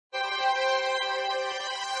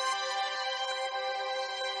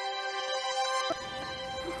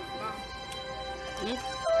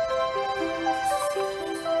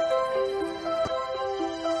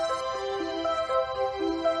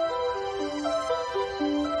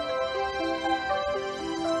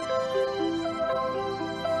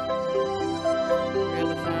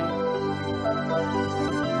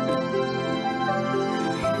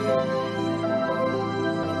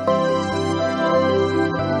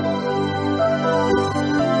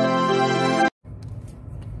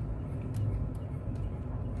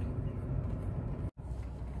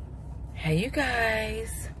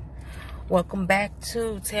guys, welcome back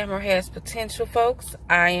to Tamara Has Potential, folks.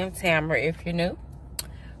 I am Tamara. If you're new,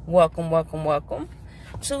 welcome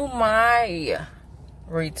to my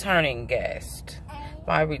returning guest,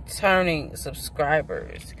 my returning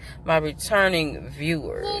subscribers, my returning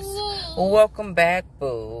viewers. Welcome back,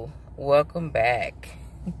 boo. Welcome back.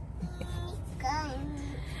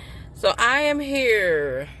 So I am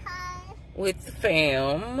here with the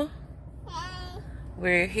fam.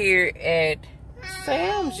 We're here at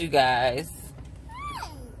Sam's, you guys.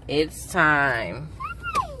 It's time.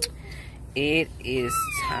 It is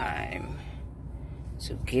time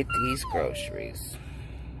to get these groceries.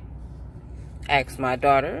 Asked my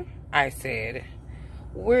daughter, I said,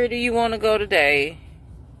 where do you want to go today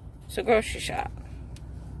to grocery shop?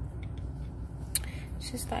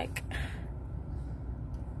 She's like,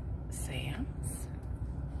 Sam's?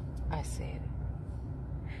 I said,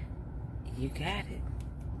 you got it.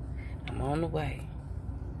 I'm on the way.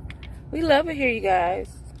 We love it here, you guys.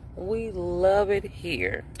 We love it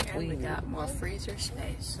here. And we got more freezer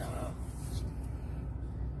space, so.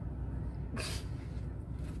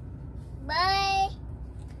 Bye.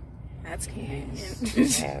 That's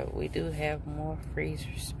convenient. Yeah, we do have more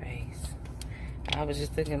freezer space. I was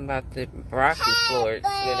just thinking about the broccoli florets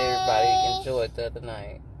that everybody enjoyed the other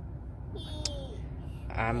night.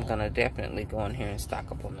 I'm gonna definitely go in here and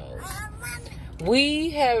stock up on those. We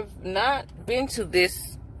have not been to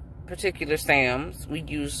this particular Sam's. We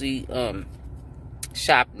usually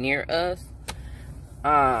shop near us.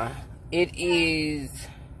 It is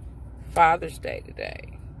Father's Day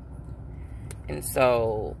today. And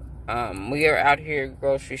so we are out here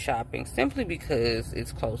grocery shopping simply because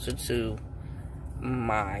it's closer to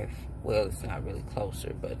my, well, it's not really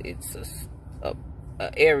closer, but it's a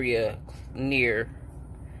area near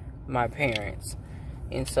my parents.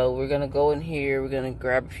 And so we're gonna go in here, we're gonna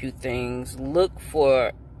grab a few things, look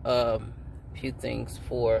for a few things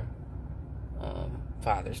for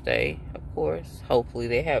Father's Day, of course. Hopefully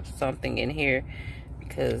they have something in here,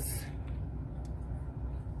 because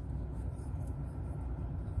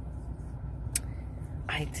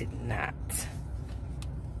I did not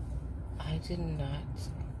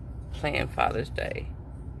plan Father's Day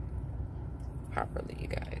properly, you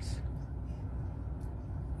guys.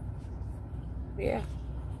 Yeah.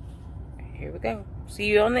 Here we go. See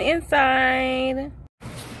you on the inside.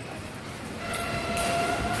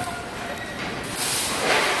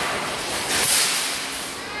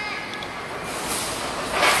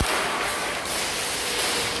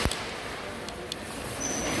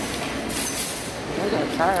 I got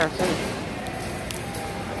tired too.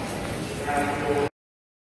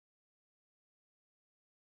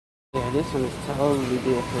 Yeah, this one is totally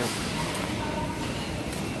different.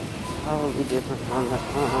 Totally different from the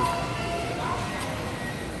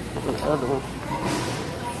other one.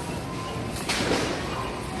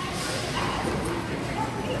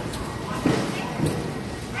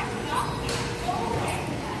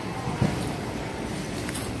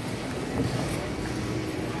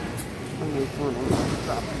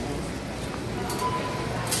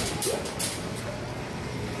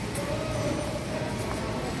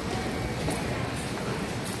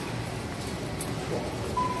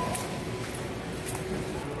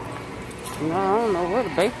 No, I don't know where the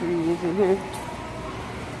bakery is in here.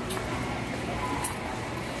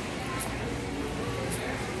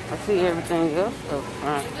 I see everything else up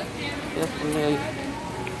front. Just familiar.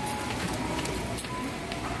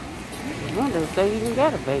 I wonder if they even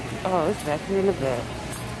got a bakery. Oh, it's back here in the back.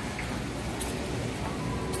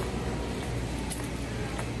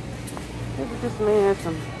 Look at this man,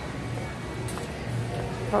 some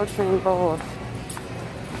protein bars.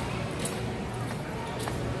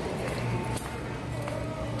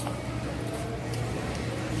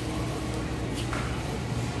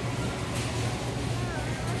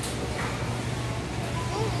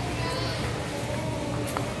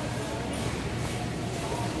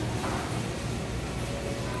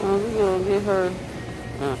 We're gonna get her.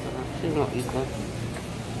 She won't eat that.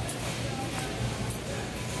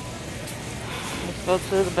 Let's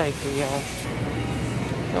go to the bakery, y'all.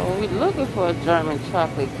 So we're looking for a German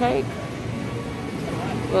chocolate cake,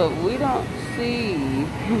 but we don't see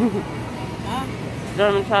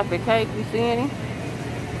German chocolate cake. You see any?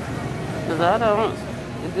 Cause I don't.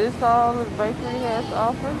 Is this all the bakery has to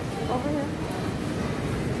offer over here?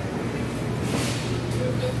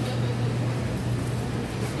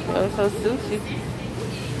 There's her sushi.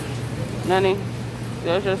 Nanny,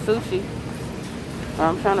 there's your sushi.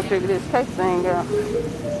 I'm trying to figure this cake thing out.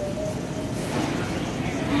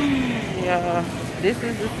 Yeah, this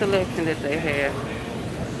is the selection that they have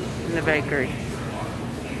in the bakery.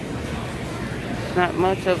 Not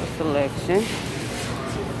much of a selection.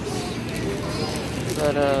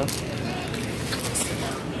 But,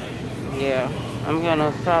 yeah. I'm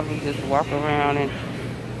gonna probably just walk around and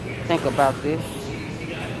think about this.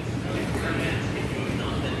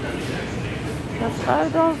 Because I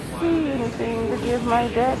don't see anything to give my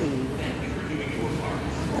daddy.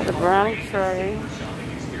 Got a brownie tray.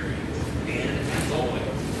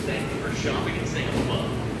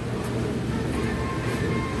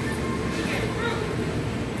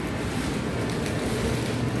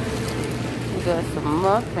 We got some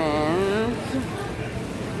muffins.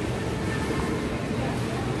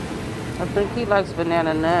 I think he likes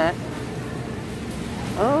banana nut.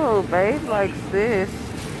 Oh, babe likes this.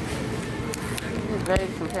 Give babe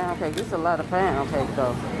some pound cake. This is a lot of pound cake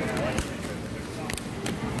though.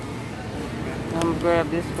 I'm gonna grab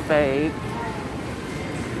this for babe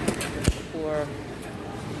for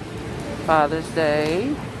Father's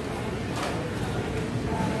Day.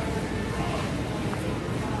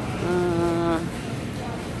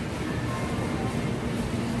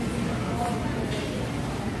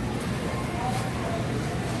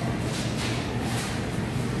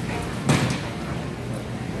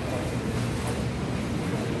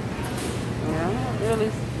 Really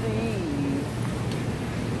see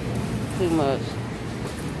too much.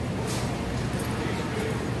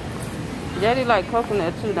 Daddy like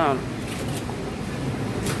coconut too, don't he?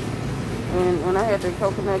 When I had the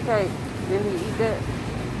coconut cake, didn't he eat that?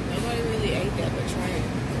 Nobody really ate that but Trey.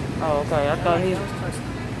 Oh, okay. I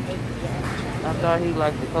thought he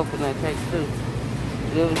liked the coconut cake too.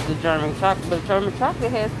 It was the German chocolate, but German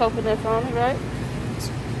chocolate has coconuts on it, right?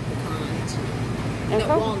 Pecans. And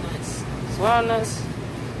Walnuts. Walnuts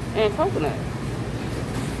and coconut.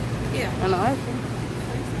 Yeah. And the icing.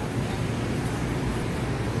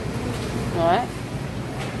 What?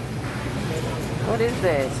 What is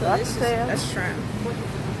that? So that's shrimp.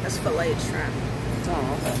 That's filleted shrimp.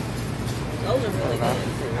 Oh, okay. Those are really good.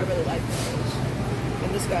 I really like those.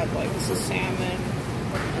 And this got this is salmon,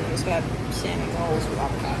 and it's got salmon rolls with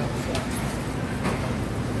avocado. So.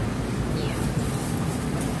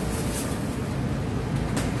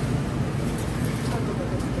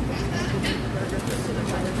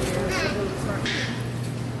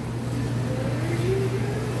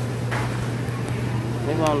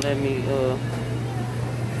 They won't let me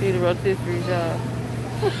see the rotisserie job.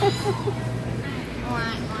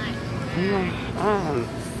 I'm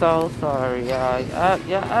so sorry, y'all.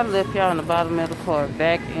 I left y'all in the bottom of the cart,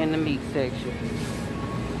 back in the meat section.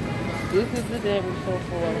 This is the devil so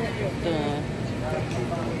far done.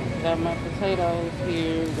 Got my potatoes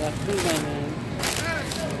here, got 2 lemons.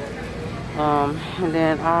 And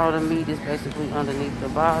then all the meat is basically underneath the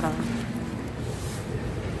bottom.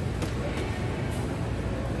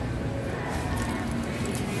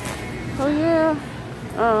 So yeah,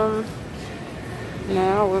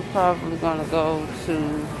 now we're probably gonna go to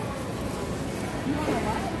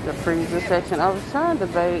the freezer section. I was trying to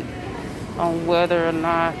debate on whether or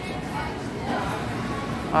not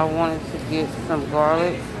I wanted to get some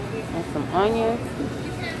garlic and some onions,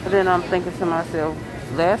 but then I'm thinking to myself,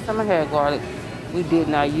 last time I had garlic, we did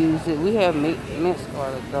not use it. We have minced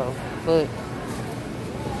garlic though, but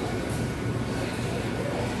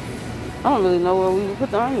I don't really know where we would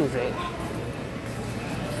put the onions at.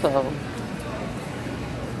 So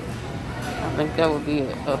I think that would be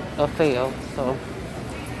a fail. So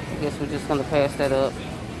I guess we're just gonna pass that up.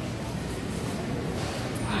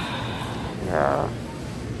 Yeah.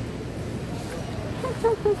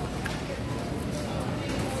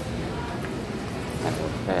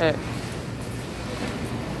 Okay.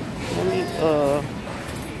 Let me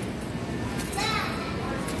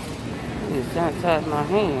sanitize my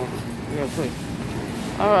hands real quick.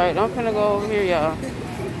 Alright, I'm gonna go over here, y'all.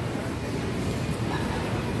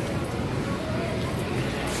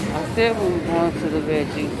 I said we were going to the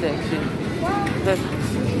veggie section.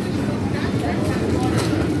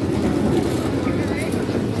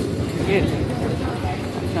 I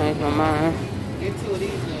changed my mind. Get 2 of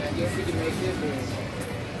these now. I guess we can make this one.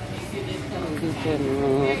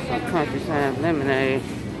 Some countryside lemonade.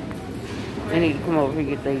 They need to come over here and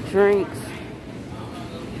get their drinks.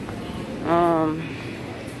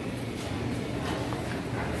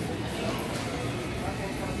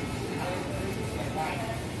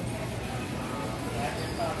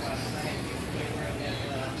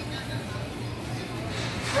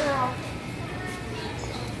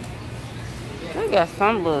 They got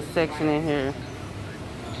some little section in here.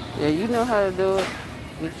 Yeah, you know how to do it.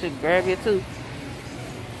 You should grab your too.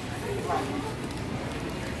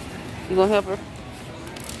 You gonna help her?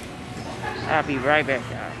 I'll be right back,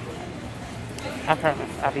 y'all. I promise.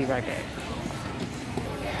 I'll be right back.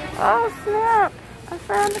 Oh snap! I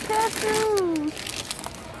found the cashews.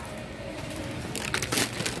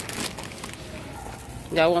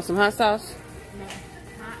 Y'all want some hot sauce?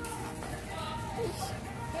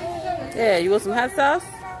 Yeah, you want some hot sauce?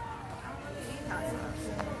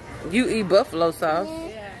 You eat buffalo sauce.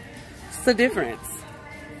 Yeah. What's the difference?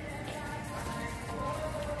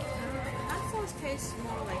 Hot sauce tastes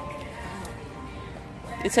more like,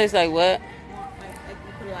 It tastes like what? like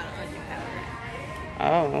you put a lot of onion powder.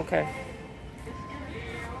 Oh, okay.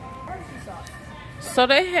 So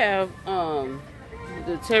they have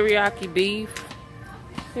the teriyaki beef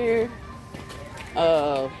here.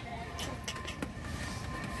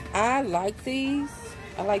 I like these.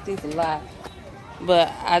 I like these a lot.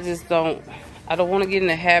 But I just don't want to get in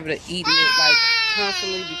the habit of eating it like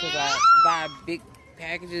constantly because I buy big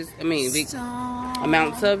packages. I mean big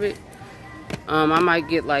amounts of it. I might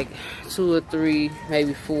get like 2 or 3,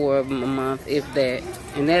 maybe 4 of them a month, if that.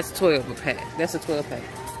 And that's 12 a pack. That's a 12 pack.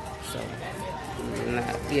 So, I'm not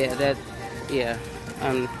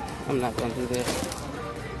gonna do that.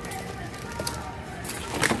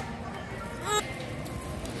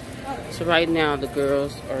 So right now the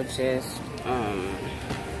girls are just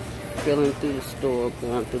filling through the store,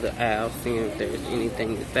 going through the aisle, seeing if there's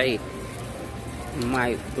anything that they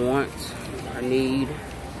might want or need.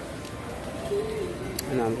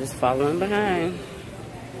 And I'm just following behind.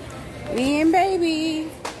 Me and baby.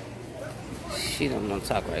 She don't want to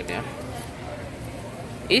talk right now.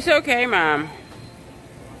 It's okay, Mom.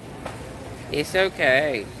 It's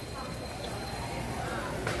okay.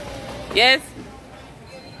 Yes.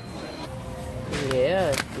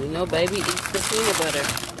 Yeah, you know baby eats the peanut butter.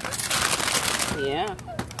 Yeah.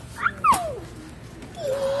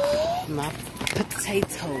 My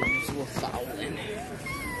potatoes were falling.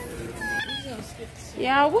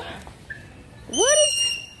 Yeah, what is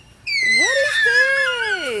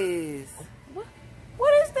this?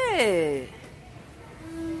 What is that?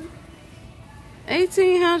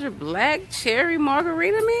 1800 black cherry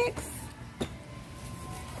margarita mix?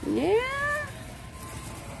 Yeah.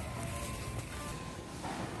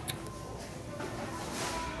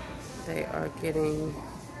 They are getting...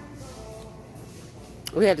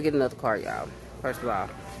 We had to get another cart, y'all. First of all,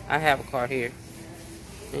 I have a cart here.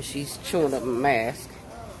 And she's chewing up my mask.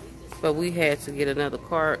 But we had to get another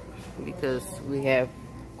cart because we have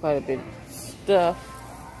quite a bit of stuff.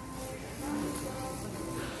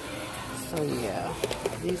 So yeah,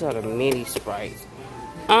 these are the mini Sprites.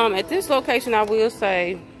 At this location, I will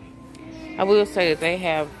say that they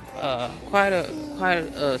have quite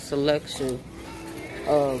a selection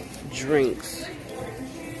of drinks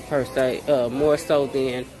per se, more so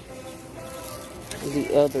than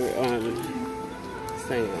the other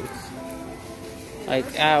Sam's. Like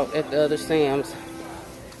out at the other Sam's,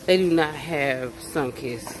 they do not have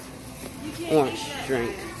Sunkist orange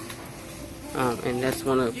drink, and that's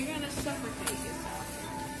one of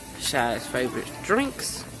Shy's favorite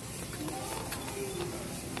drinks.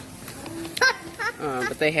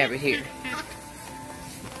 But they have it here.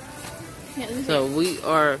 So we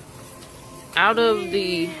are out of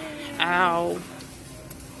the aisle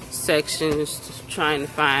sections trying to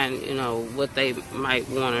find, you know, what they might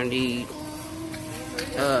want or need.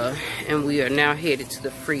 And we are now headed to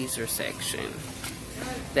the freezer section.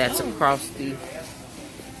 That's across the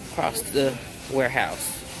warehouse.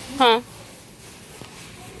 Huh?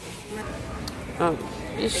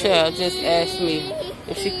 This child just asked me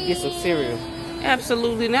if she could get some cereal.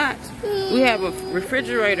 Absolutely not. We have a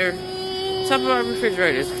refrigerator. Top of our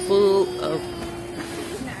refrigerator is full of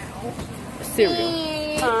cereal.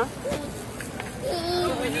 Huh?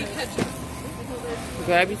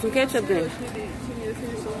 Grab you some ketchup then.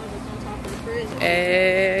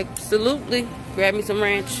 Absolutely. Grab me some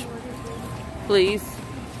ranch, please.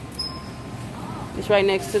 It's right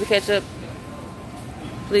next to the ketchup.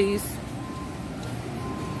 Please.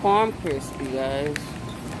 Farm crispy, guys.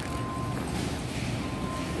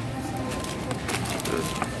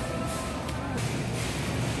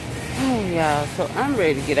 Oh yeah, so I'm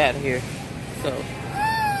ready to get out of here. So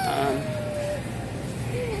I'm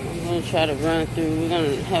gonna try to run through. We're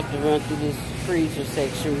gonna have to run through this freezer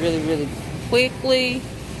section really quickly.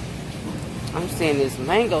 I'm seeing this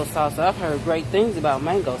mango salsa. I've heard great things about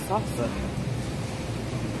mango salsa,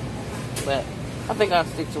 but I think I'll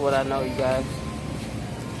stick to what I know, you guys.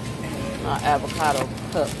 My avocado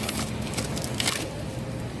cups.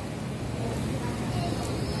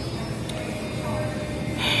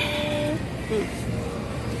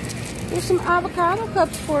 Here's some avocado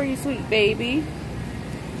cups for you, sweet baby.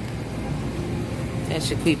 That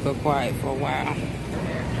should keep her quiet for a while.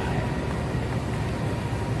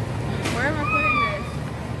 Where am I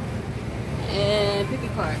And pick a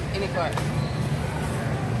cart, any cart.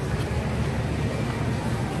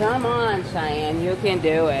 Come on, Cheyenne, you can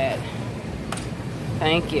do it.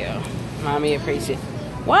 Thank you. Mommy appreciate it.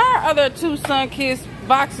 Why are there 2 Sunkist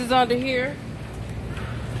boxes under here?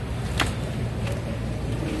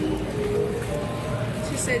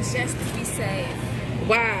 She said just to be safe.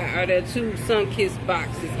 Why are there 2 Sunkist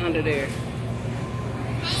boxes under there?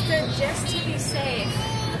 She said just to be safe.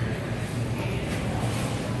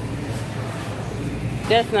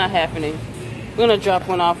 That's not happening. We're gonna drop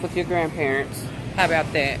one off with your grandparents. How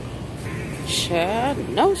about that? Child,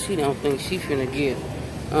 no, she don't think she finna get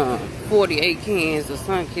 48 cans of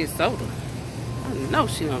Sunkist soda. I know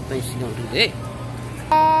she don't think she gonna do that.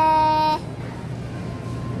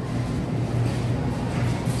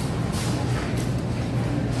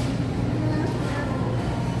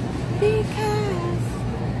 Because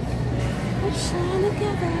we shine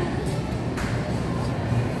together.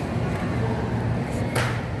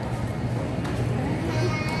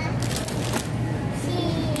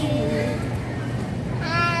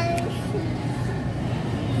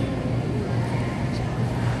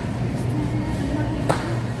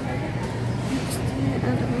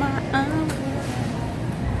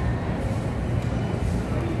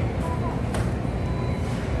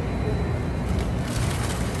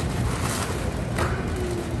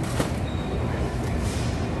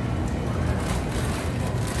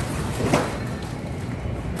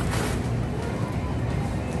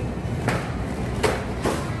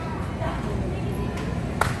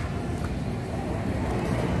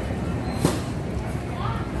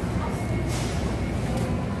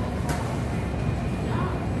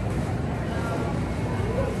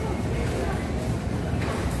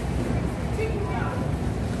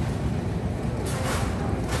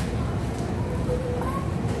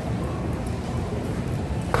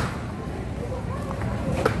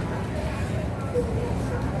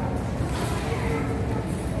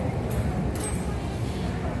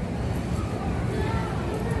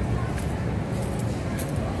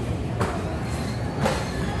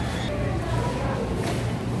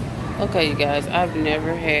 Okay, you guys, I've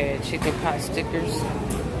never had chicken pot stickers,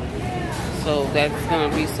 so that's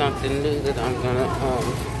gonna be something new that I'm gonna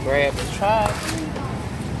grab and try.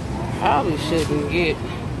 Probably shouldn't get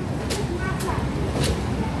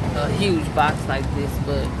a huge box like this,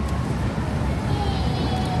 but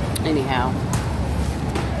anyhow,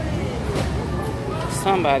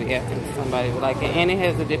 somebody, I think somebody would like it, and it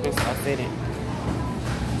has a different sauce in it.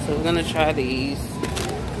 So we're gonna try these.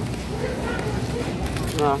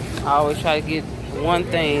 I always try to get one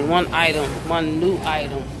thing, one item, one new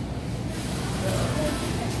item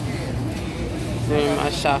during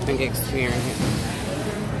my shopping experience.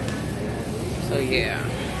 So yeah,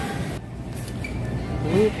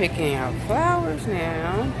 we're picking out flowers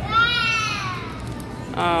now.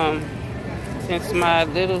 Since my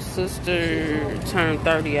little sister turned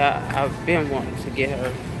 30, I've been wanting to get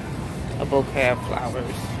her a bouquet of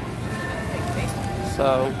flowers.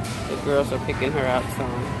 So the girls are picking her out some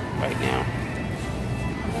right now.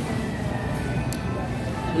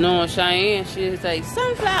 Knowing Cheyenne, she'll say,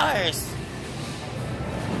 sunflowers!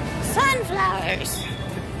 Sunflowers!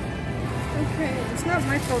 Okay, it's not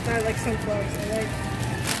my fault I like sunflowers. I like...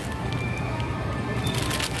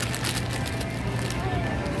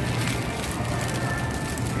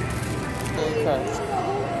 Okay.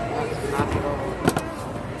 Knock it over.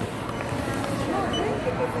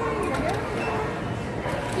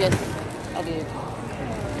 Yes, I did.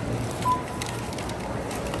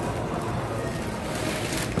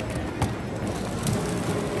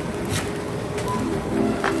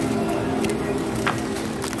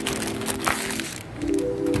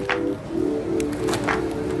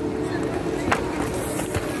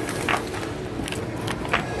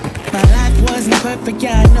 My life wasn't perfect,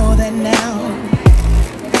 yeah, I know that now.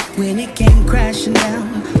 When it came crashing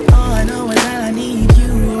down, all I know is that I need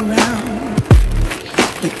you around.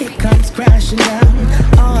 When it comes crashing down,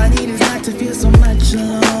 all I need is not to feel so much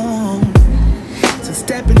alone. So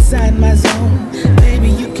step inside my zone, baby,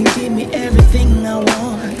 you can give me everything I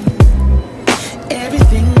want,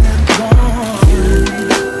 everything I want.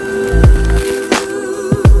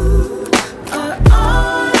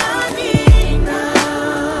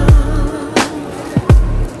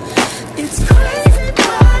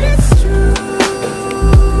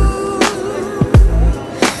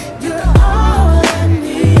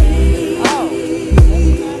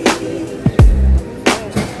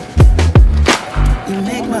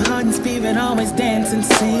 Always dance and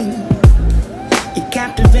sing. You're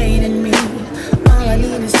captivating me. All I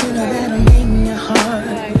need is to know that I'm in your heart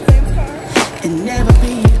and never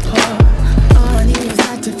be apart. All I need is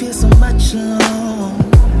not to feel so much much alone.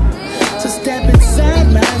 So step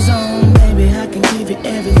inside my zone, baby, I can give you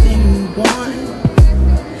everything you want.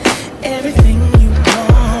 Everything you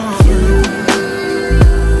want. You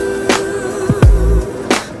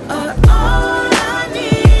are all I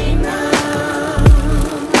need now.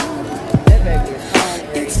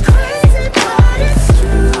 It's crazy, but it's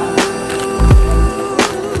true.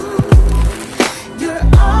 You're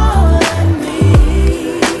all I need.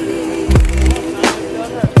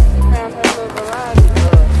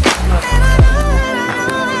 And I know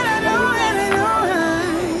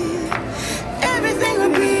everything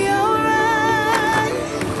will be alright.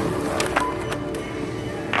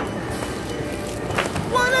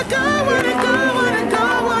 Wanna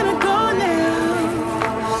go now.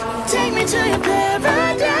 Take me to your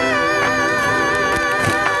paradise. Yeah.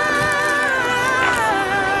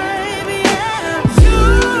 You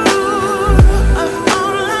are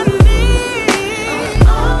all I need.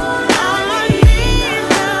 All I need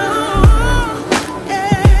now.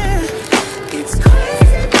 Yeah. It's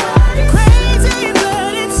crazy, but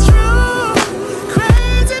it's true.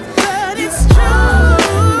 Crazy, but it's true.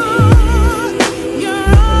 You're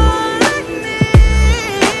all I need.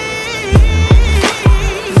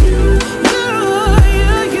 You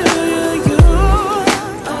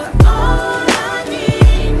are all I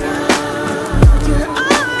need now. You're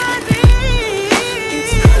all I need.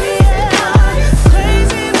 It's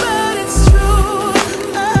crazy, but it's true.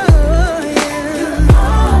 Oh yeah. You're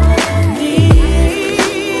all I need.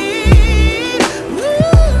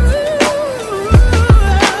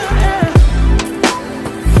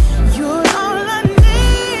 You're all I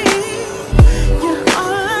need. You're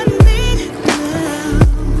all I need now.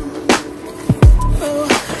 Oh,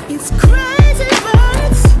 it's crazy, but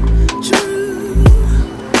it's true.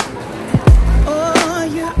 Oh,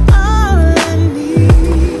 you're all I need.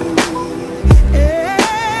 Hey,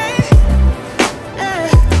 hey.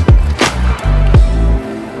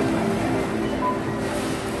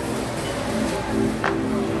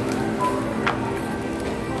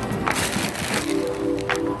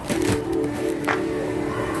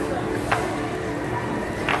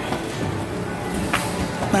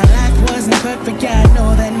 My life wasn't perfect, yeah, I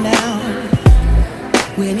know that now.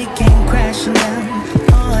 When it came crashing down,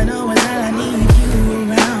 all I know is that I need you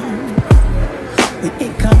around. When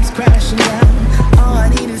it comes crashing down, all I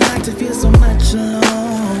need is not to feel so much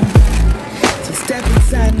alone. So step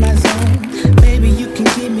inside my zone, baby, you can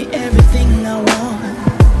give me everything I want.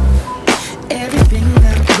 Everything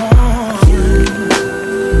I want. You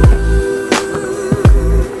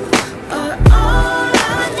are all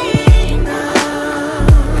I need now.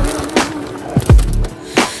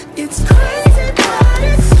 It's crazy, but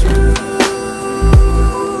it's true.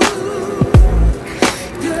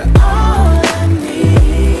 You're all I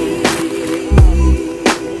need.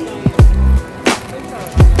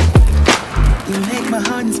 You make my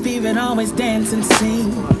heart and spirit always dance and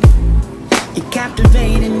sing. You're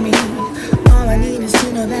captivating me. All I need is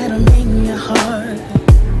to know that I'm in your heart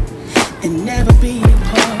and never be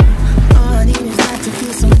apart. All I need is not to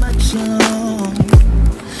feel so much alone.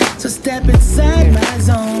 So step inside my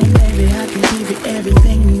zone, baby, I can give you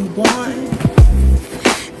everything you want.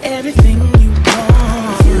 Everything you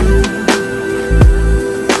want. You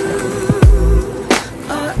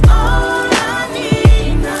are all I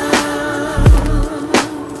need now.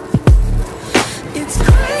 It's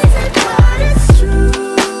crazy, but it's true.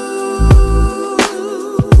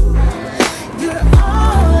 You're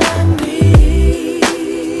all I need.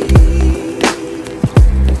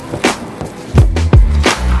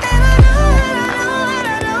 And I know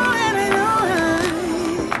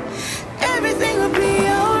everything will be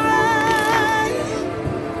alright.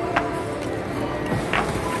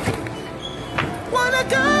 Wanna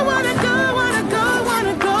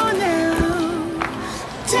go now.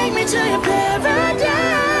 Take me to your paradise.